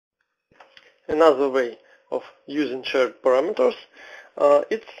another way of using shared parameters,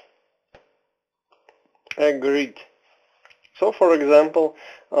 it's a grid. So for example,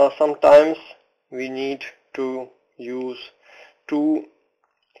 sometimes we need to use two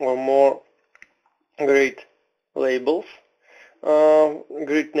or more grid labels,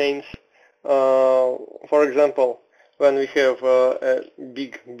 grid names. For example, when we have a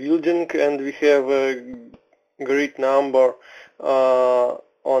big building and we have a grid number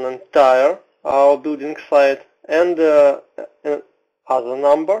on entire our building site and other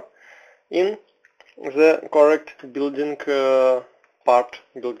number in the correct building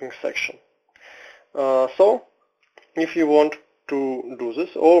building section. So if you want to do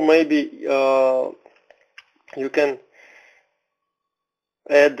this, or maybe you can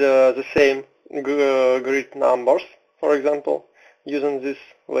add the same grid numbers, for example, using this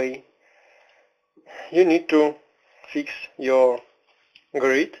way. You need to fix your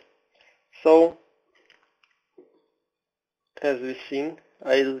grid. So as we've seen,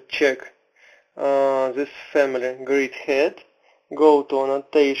 I'll check this family grid head, go to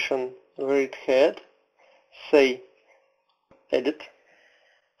Annotation grid head, say edit,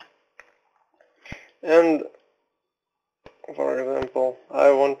 and for example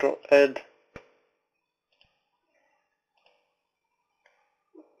I want to add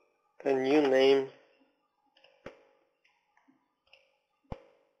a new name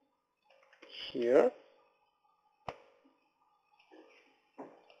here.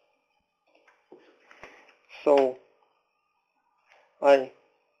 So I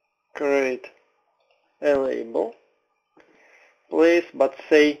create a label, place, but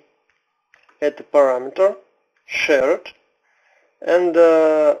say add a parameter, shared, and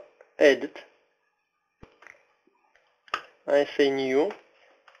edit. I say new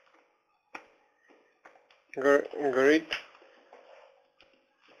grid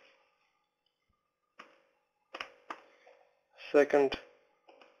second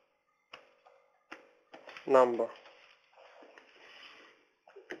number.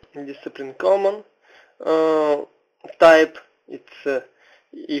 Discipline common. Type, it's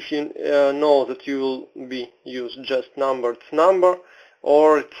if you know that you will be use just number, it's number,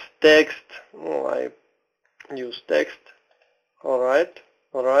 or it's text. I use text. Alright,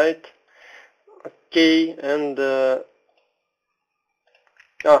 okay, and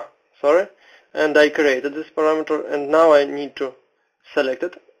sorry, and I created this parameter, and now I need to select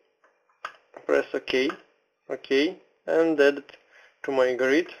it, press OK, and add it to my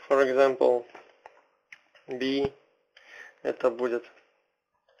grid. For example, B, это будет,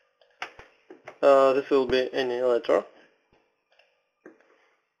 this will be any letter.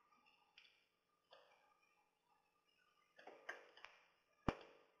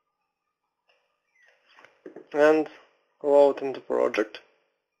 And load into project.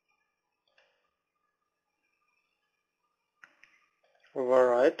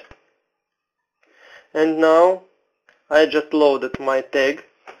 Override. And now I just loaded my tag,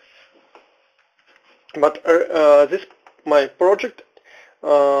 but this my project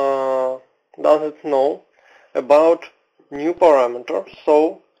doesn't know about new parameter,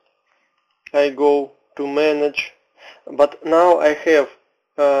 so I go to manage. But now I have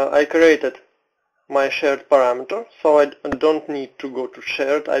I created my shared parameter, so I don't need to go to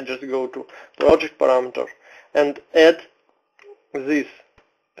shared. I just go to project parameter and add this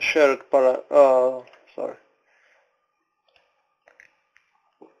shared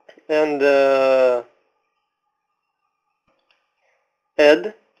and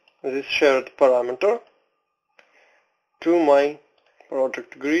add this shared parameter to my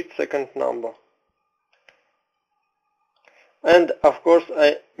project grid second number. And of course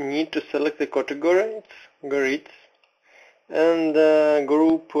I need to select the category, it's grids, and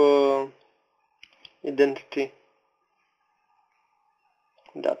group identity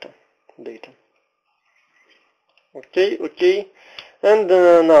data. Okay, and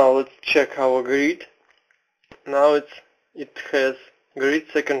now let's check our grid. Now it has grid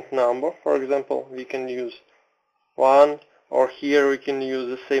second number. For example, we can use 1, or here we can use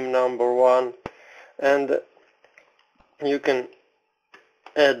the same number 1, and you can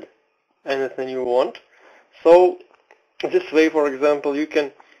add anything you want. So this way, for example, you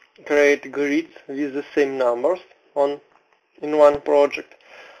can create grids with the same numbers in one project.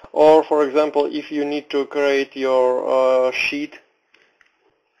 Or for example, if you need to create your sheet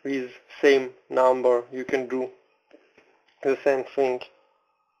with same number, you can do the same thing.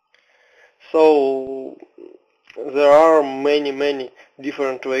 So there are many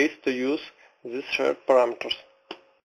different ways to use these shared parameters.